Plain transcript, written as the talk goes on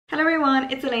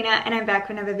it's Elena and I'm back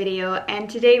with another video, and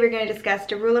today we're going to discuss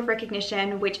the rule of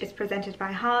recognition, which is presented by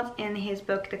Hart'S in his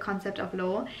book The Concept of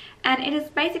Law. And it is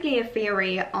basically a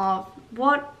theory of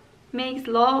what makes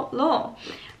law.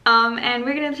 And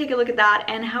we're going to take a look at that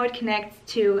and how it connects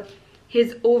to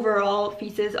his overall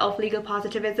thesis of legal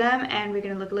positivism, and we're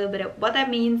going to look a little bit at what that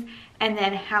means and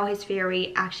then how his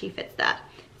theory actually fits that.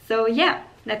 So yeah,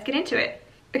 let's get into it.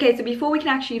 Okay, so before we can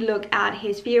actually look at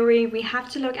his theory, we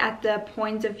have to look at the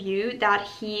points of view that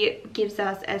he gives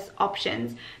us as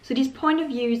options. So these point of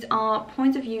views are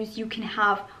points of views you can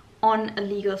have on a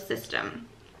legal system.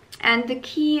 And the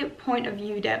key point of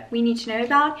view that we need to know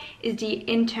about is the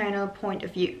internal point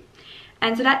of view.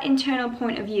 And so that internal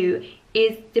point of view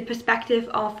is the perspective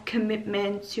of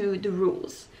commitment to the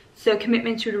rules. So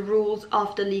commitment to the rules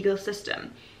of the legal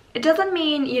system. It doesn't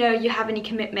mean, you have any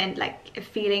commitment, like a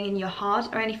feeling in your heart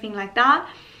or anything like that.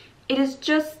 It is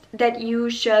just that you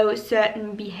show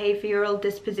certain behavioral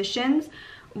dispositions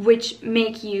which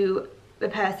make you the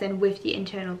person with the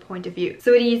internal point of view.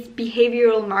 So these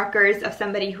behavioral markers of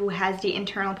somebody who has the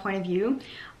internal point of view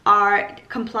are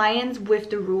compliance with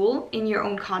the rule in your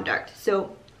own conduct.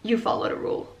 So you follow the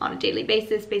rule on a daily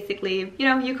basis, basically,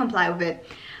 you comply with it.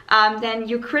 Then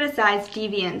you criticize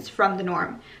deviance from the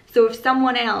norm. So if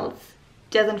someone else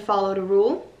doesn't follow the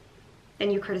rule,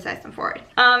 then you criticize them for it.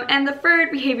 And the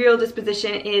third behavioral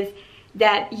disposition is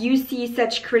that you see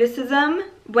such criticism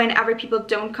when other people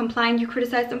don't comply and you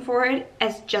criticize them for it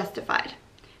as justified.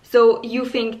 So you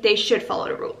think they should follow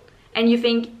the rule, and you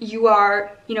think you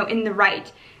are, in the right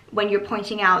when you're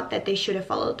pointing out that they should have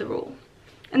followed the rule.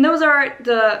 And those are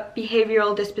the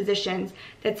behavioral dispositions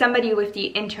that somebody with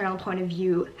the internal point of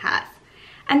view has.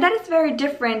 And that is very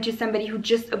different to somebody who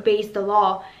just obeys the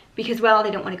law because, well,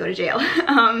 they don't want to go to jail.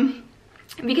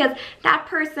 Because that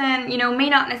person, may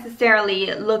not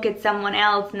necessarily look at someone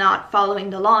else not following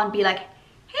the law and be like,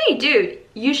 hey, dude,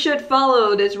 you should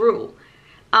follow this rule.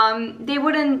 They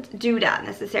wouldn't do that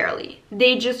necessarily.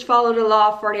 They just follow the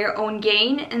law for their own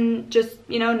gain and just,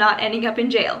 not ending up in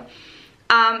jail.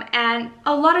 And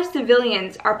a lot of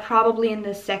civilians are probably in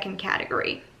the second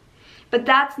category. But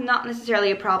that's not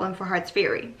necessarily a problem for Hart'S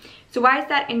theory. So why is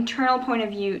that internal point of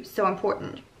view so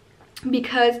important?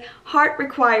 Because Hart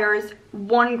requires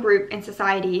one group in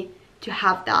society to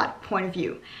have that point of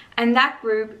view. And that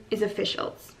group is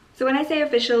officials. So when I say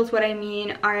officials, what I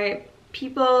mean are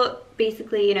people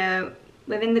basically,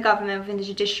 within the government, within the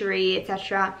judiciary,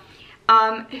 etc.,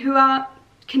 who are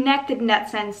connected in that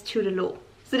sense to the law.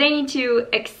 So they need to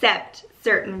accept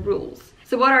certain rules.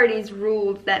 So what are these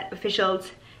rules that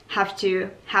officials have to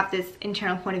have this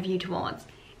internal point of view towards?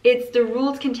 It's the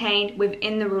rules contained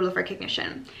within the rule of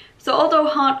recognition. So although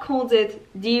Hart calls it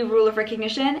the rule of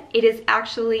recognition, it is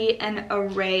actually an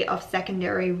array of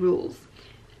secondary rules.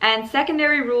 And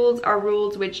secondary rules are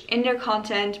rules which in their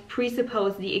content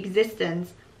presuppose the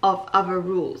existence of other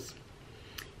rules.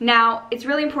 Now, it's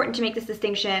really important to make this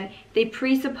distinction. They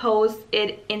presuppose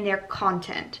it in their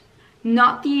content,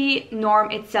 not the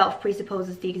norm itself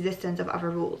presupposes the existence of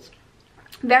other rules.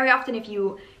 Very often if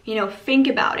you, think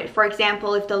about it, for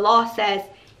example, if the law says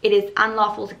it is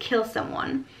unlawful to kill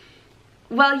someone,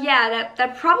 well, yeah,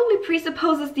 that probably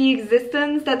presupposes the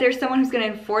existence that there's someone who's going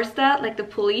to enforce that, like the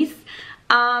police.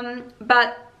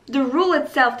 But the rule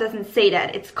itself doesn't say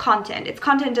that. It's content. Its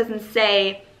content doesn't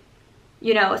say,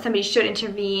 somebody should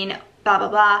intervene, blah, blah,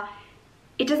 blah.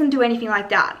 It doesn't do anything like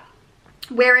that.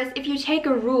 Whereas if you take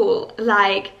a rule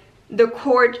like the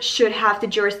court should have the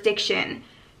jurisdiction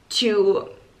to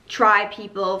try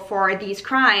people for these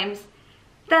crimes,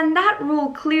 then that rule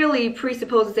clearly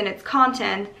presupposes in its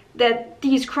content that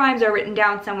these crimes are written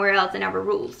down somewhere else in other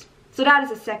rules. So that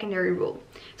is a secondary rule.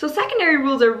 So secondary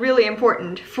rules are really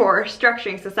important for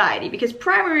structuring society because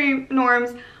primary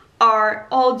norms are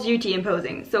all duty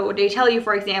imposing. So they tell you,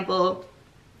 for example,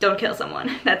 don't kill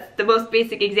someone. That's the most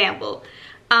basic example.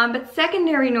 But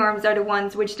secondary norms are the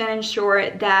ones which then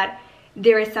ensure that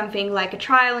there is something like a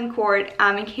trial in court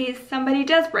in case somebody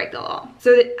does break the law.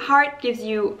 So Hart gives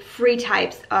you 3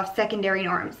 types of secondary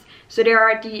norms. So there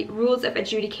are the rules of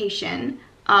adjudication,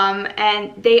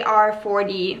 and they are for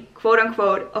the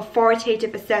quote-unquote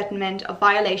authoritative ascertainment of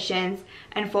violations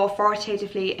and for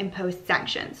authoritatively imposed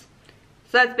sanctions.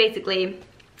 So that's basically,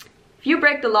 if you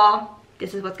break the law,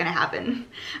 this is what's going to happen.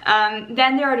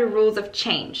 Then there are the rules of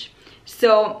change.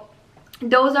 So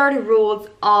those are the rules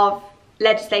of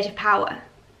legislative power.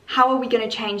 How are we going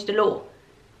to change the law?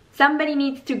 Somebody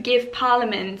needs to give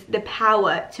Parliament the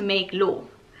power to make law.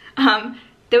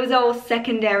 Those are all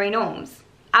secondary norms.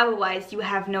 Otherwise, you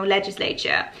have no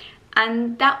legislature.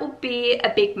 And that will be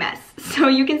a big mess. So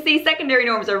you can see secondary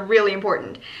norms are really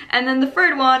important. And then the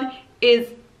third one is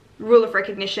rule of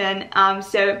recognition.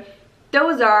 So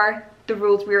those are the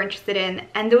rules we're interested in,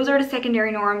 and those are the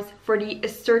secondary norms for the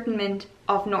ascertainment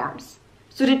of norms.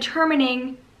 So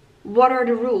determining what are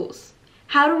the rules.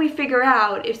 How do we figure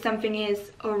out if something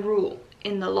is a rule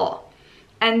in the law?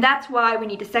 And that's why we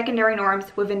need the secondary norms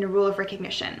within the rule of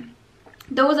recognition.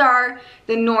 Those are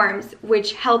the norms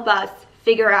which help us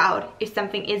figure out if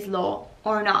something is law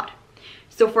or not.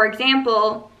 So for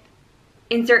example,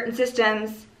 in certain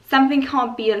systems, something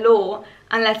can't be a law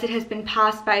unless it has been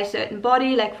passed by a certain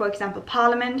body, like for example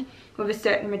Parliament, with a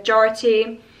certain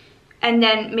majority, and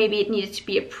then maybe it needed to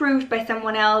be approved by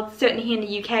someone else. Certainly here in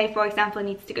the UK, for example, it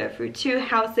needs to go through 2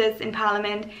 houses in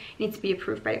Parliament, it needs to be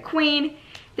approved by the Queen.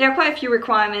 There are quite a few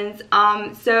requirements,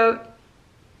 so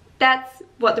that's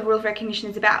what the rule of recognition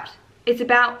is about. It's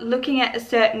about looking at a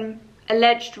certain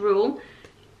alleged rule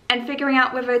and figuring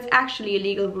out whether it's actually a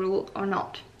legal rule or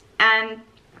not. And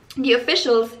the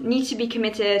officials need to be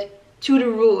committed to the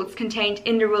rules contained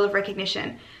in the rule of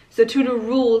recognition. So to the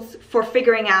rules for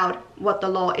figuring out what the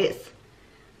law is.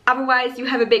 Otherwise, you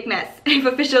have a big mess. If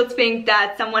officials think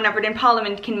that someone other than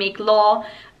Parliament can make law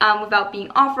without being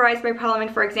authorized by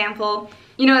Parliament, for example,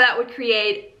 you know, that would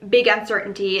create big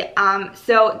uncertainty.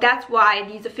 So that's why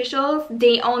these officials,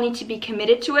 they all need to be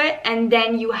committed to it, and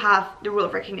then you have the rule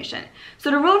of recognition. So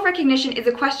the rule of recognition is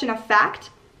a question of fact,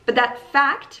 but that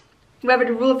fact, whether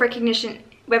the rule of recognition,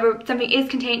 whether something is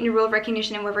contained in the rule of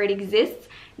recognition and whether it exists,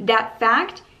 that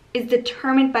fact is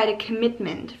determined by the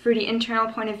commitment through the internal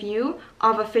point of view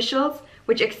of officials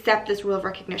which accept this rule of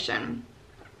recognition.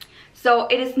 So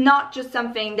it is not just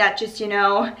something that just, you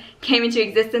know, came into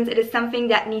existence. It is something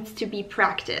that needs to be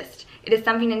practiced. It is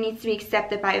something that needs to be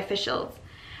accepted by officials.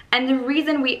 And the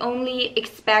reason we only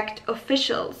expect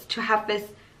officials to have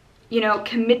this, you know,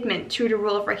 commitment to the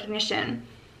rule of recognition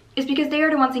is because they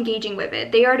are the ones engaging with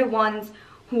it. They are the ones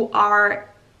who are,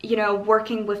 you know,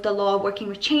 working with the law, working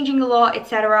with changing the law,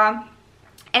 etc.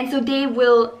 And so they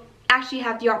will actually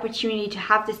have the opportunity to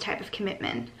have this type of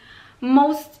commitment.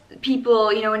 Most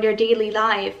people, you know, in their daily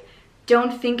life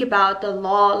don't think about the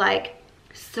law like,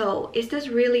 so is this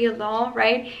really a law,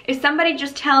 right? If somebody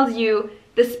just tells you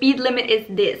the speed limit is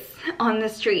this on the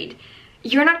street,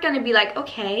 you're not going to be like,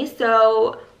 okay,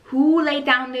 so who laid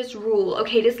down this rule?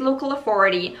 Okay, this local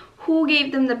authority, who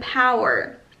gave them the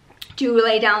power to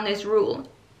lay down this rule?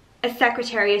 A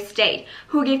Secretary of State.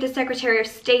 Who gave the Secretary of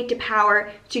State the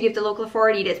power to give the local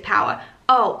authority this power?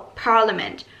 Oh,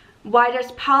 Parliament. Why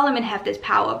does Parliament have this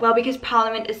power? Well, because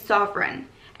Parliament is sovereign.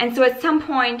 And so at some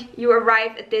point you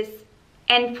arrive at this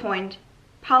end point.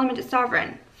 Parliament is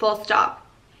sovereign, full stop.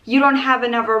 You don't have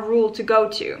another rule to go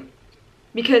to.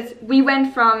 Because we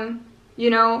went from, you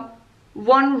know,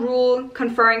 one rule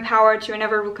conferring power to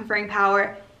another rule conferring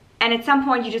power, and at some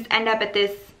point you just end up at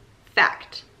this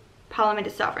fact. Parliament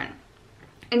is sovereign.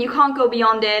 And you can't go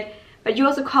beyond it, but you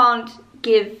also can't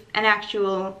give an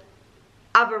actual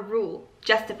other rule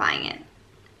justifying it.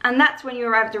 And that's when you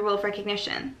arrive at the rule of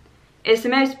recognition. It's the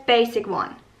most basic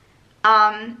one.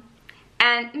 And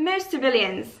most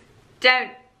civilians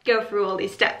don't go through all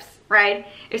these steps, right?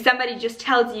 If somebody just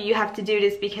tells you you have to do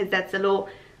this because that's the law,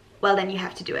 well, then you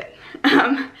have to do it.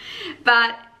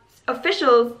 But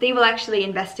officials, they will actually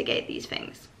investigate these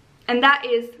things. And that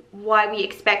is why we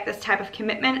expect this type of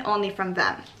commitment only from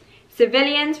them.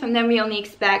 Civilians, from them we only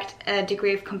expect a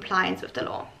degree of compliance with the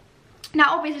law.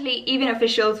 Now obviously even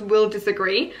officials will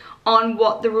disagree on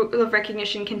what the rule of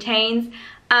recognition contains,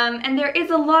 and there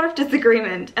is a lot of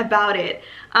disagreement about it.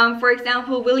 For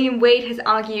example, William Wade has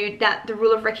argued that the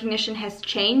rule of recognition has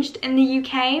changed in the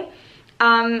UK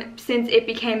since it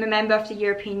became a member of the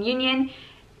European Union.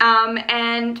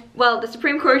 And well, the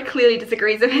Supreme Court clearly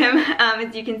disagrees with him,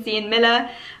 as you can see in Miller,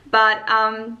 but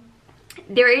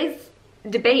there is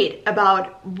debate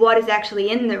about what is actually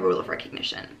in the rule of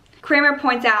recognition. Kramer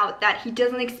points out that he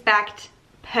doesn't expect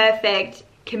perfect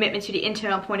commitment to the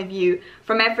internal point of view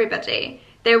from everybody.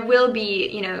 There will be,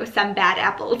 you know, some bad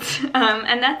apples,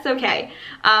 and that's okay.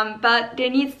 But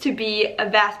there needs to be a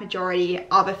vast majority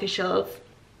of officials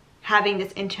having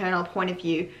this internal point of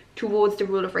view towards the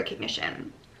rule of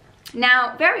recognition.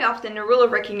 Now, very often the rule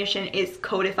of recognition is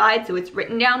codified, so it's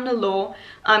written down in the law,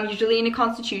 usually in a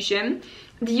constitution.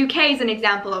 The UK is an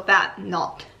example of that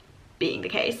not being the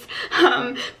case,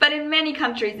 but in many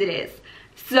countries it is.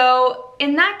 So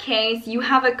in that case, you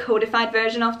have a codified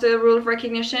version of the rule of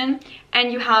recognition,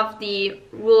 and you have the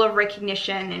rule of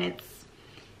recognition in its,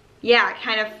 yeah,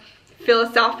 kind of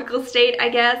philosophical state, I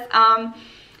guess.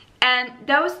 And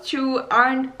those two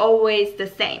aren't always the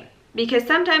same, because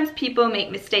sometimes people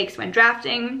make mistakes when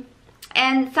drafting,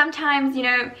 and sometimes, you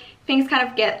know, things kind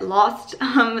of get lost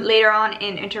later on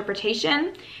in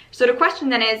interpretation. So the question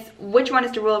then is, which one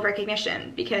is the rule of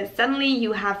recognition? Because suddenly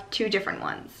you have two different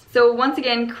ones. So once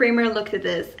again, Kramer looked at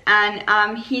this,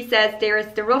 and he says there is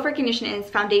the rule of recognition in its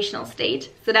foundational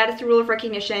state. So that is the rule of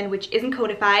recognition which isn't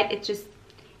codified, it just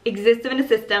exists in a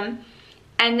system.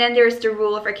 And then there's the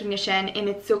rule of recognition in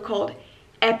its so-called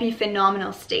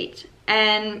epiphenomenal state.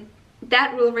 And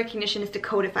that rule of recognition is the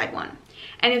codified one.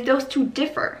 And if those two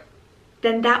differ,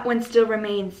 then that one still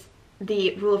remains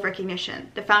the rule of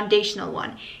recognition, the foundational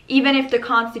one, even if the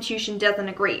Constitution doesn't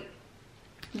agree.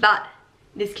 But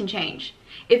this can change.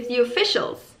 If the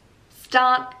officials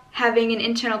start having an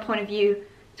internal point of view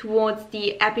towards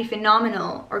the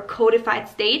epiphenomenal or codified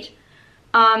state,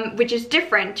 which is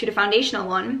different to the foundational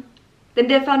one, then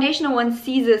the foundational one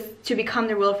ceases to become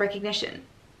the rule of recognition,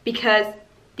 because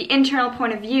the internal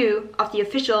point of view of the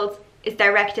officials is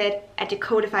directed at the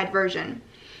codified version.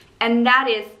 And that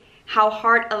is how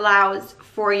Hart allows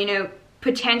for,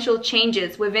 potential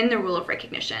changes within the rule of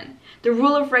recognition. The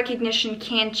rule of recognition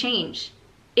can change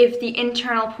if the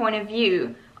internal point of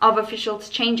view of officials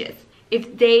changes.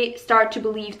 If they start to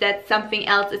believe that something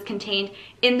else is contained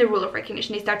in the rule of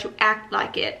recognition, they start to act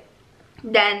like it,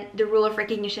 then the rule of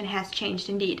recognition has changed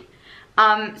indeed.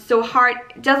 So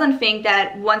Hart doesn't think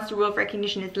that once the rule of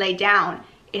recognition is laid down,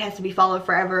 it has to be followed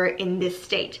forever in this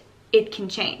state. It can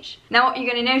change. Now what you're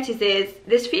going to notice is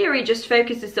this theory just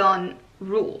focuses on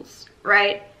rules,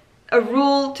 right? A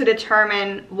rule to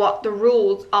determine what the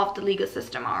rules of the legal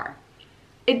system are.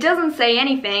 It doesn't say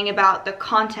anything about the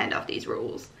content of these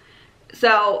rules.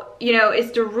 So,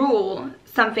 is the rule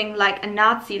something like a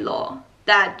Nazi law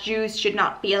that Jews should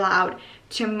not be allowed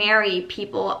to marry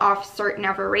people of certain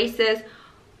other races?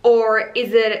 Or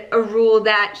is it a rule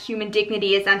that human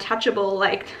dignity is untouchable,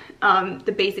 like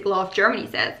the basic law of Germany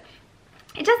says?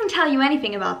 It doesn't tell you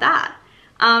anything about that.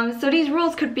 So these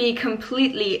rules could be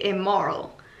completely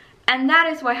immoral. And that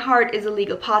is why Hart is a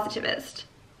legal positivist.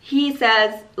 He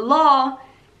says law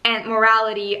and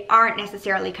morality aren't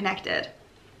necessarily connected.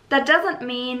 That doesn't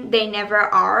mean they never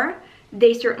are.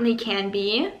 They certainly can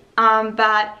be,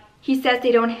 but he says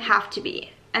they don't have to be.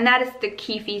 And that is the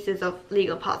key thesis of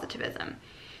legal positivism.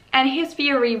 And his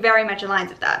theory very much aligns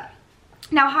with that.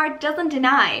 Now, Hart doesn't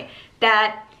deny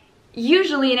that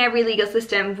usually in every legal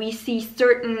system we see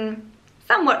certain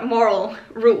somewhat moral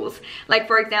rules, like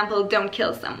for example, don't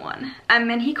kill someone.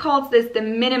 And he calls this the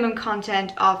minimum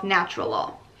content of natural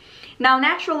law. Now,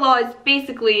 natural law is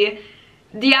basically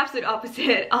the absolute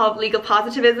opposite of legal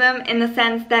positivism in the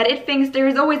sense that it thinks there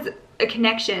is always a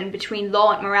connection between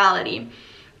law and morality,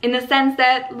 in the sense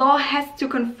that law has to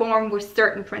conform with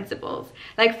certain principles.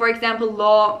 Like for example,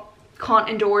 law can't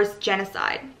endorse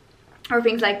genocide or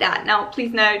things like that. Now,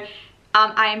 please note,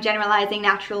 I am generalizing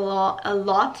natural law a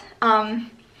lot.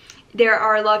 There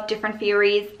are a lot of different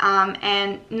theories,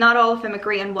 and not all of them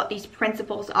agree on what these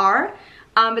principles are,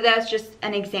 but that's just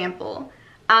an example.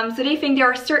 So they think there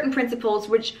are certain principles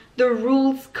which the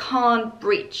rules can't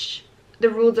breach, the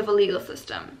rules of a legal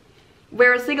system.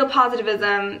 Whereas legal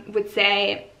positivism would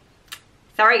say,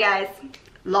 sorry guys,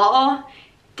 law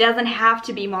doesn't have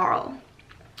to be moral.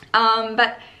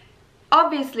 But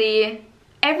obviously,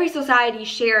 every society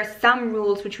shares some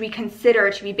rules which we consider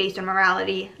to be based on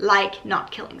morality, like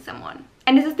not killing someone.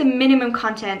 And this is the minimum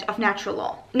content of natural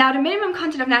law. Now, the minimum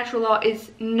content of natural law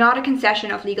is not a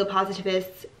concession of legal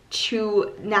positivists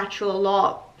to natural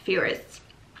law theorists,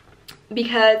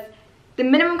 because the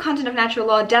minimum content of natural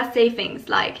law does say things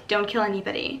like don't kill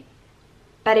anybody,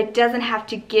 but it doesn't have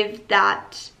to give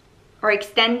that or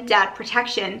extend that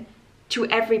protection to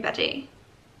everybody.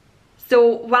 So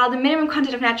while the minimum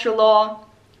content of natural law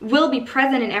will be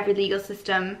present in every legal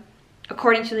system,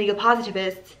 according to legal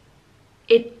positivists,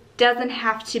 it doesn't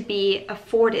have to be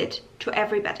afforded to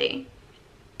everybody.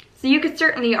 So you could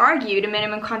certainly argue the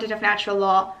minimum content of natural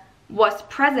law was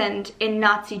present in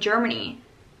Nazi Germany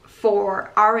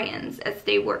for Aryans, as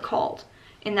they were called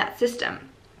in that system.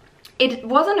 It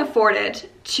wasn't afforded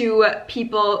to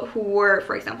people who were,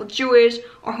 for example, Jewish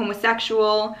or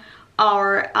homosexual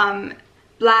or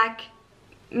black,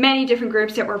 many different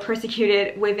groups that were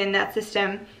persecuted within that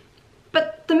system.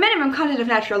 But the minimum content of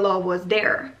natural law was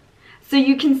there. So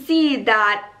you can see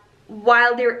that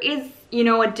while there is,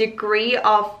 a degree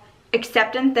of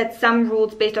acceptance that some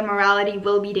rules based on morality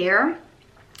will be there,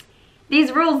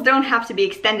 these rules don't have to be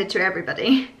extended to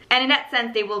everybody. And in that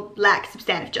sense, they will lack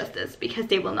substantive justice because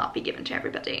they will not be given to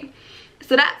everybody.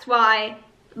 So that's why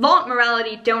law and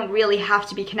morality don't really have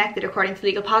to be connected according to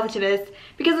legal positivists,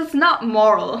 because it's not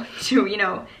moral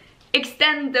to,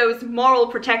 extend those moral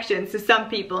protections to some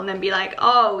people and then be like,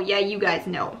 oh yeah, you guys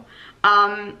know.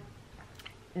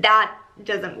 that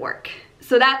doesn't work.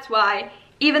 So that's why,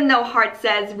 even though Hart'S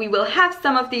says we will have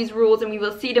some of these rules and we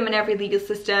will see them in every legal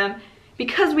system,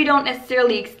 because we don't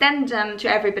necessarily extend them to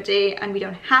everybody and we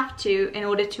don't have to in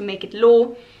order to make it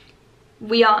law,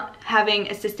 we are having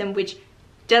a system which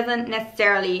doesn't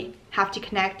necessarily have to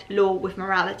connect law with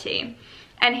morality.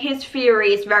 And his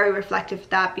theory is very reflective of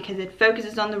that, because it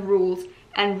focuses on the rules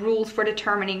and rules for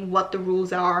determining what the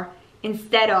rules are,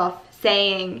 instead of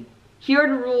saying, here are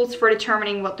the rules for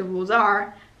determining what the rules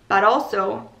are, but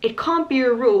also it can't be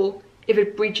a rule if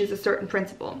it breaches a certain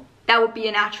principle. That would be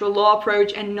a natural law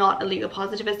approach and not a legal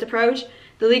positivist approach.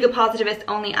 The legal positivist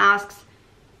only asks,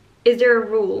 is there a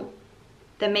rule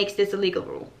that makes this a legal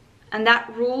rule? And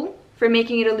that rule, for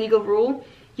making it a legal rule,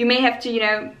 you may have to, you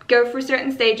know, go through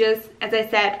certain stages, as I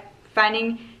said,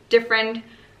 finding different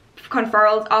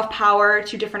conferrals of power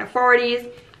to different authorities,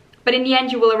 but in the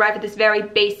end you will arrive at this very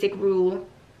basic rule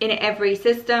in every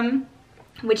system,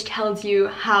 which tells you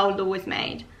how law is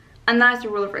made. And that's the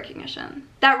rule of recognition.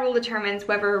 That rule determines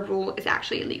whether a rule is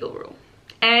actually a legal rule.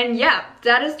 And yeah,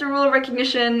 that is the rule of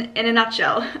recognition in a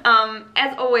nutshell.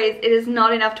 As always, it is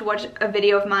not enough to watch a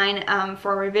video of mine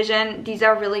for a revision. These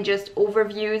are really just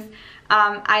overviews.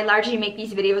 I largely make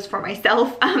these videos for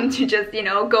myself to just, you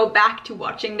know, go back to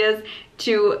watching this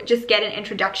to just get an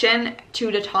introduction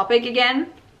to the topic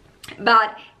again.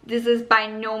 But this is by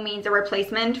no means a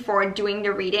replacement for doing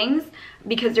the readings,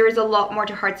 because there is a lot more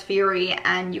to Hart'S theory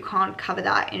and you can't cover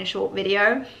that in a short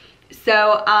video.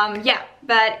 So yeah,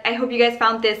 but I hope you guys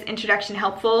found this introduction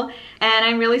helpful, and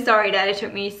I'm really sorry that it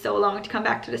took me so long to come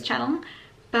back to this channel,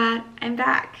 but I'm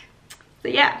back. So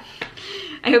yeah,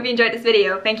 I hope you enjoyed this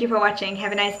video. Thank you for watching.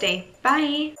 Have a nice day.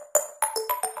 Bye!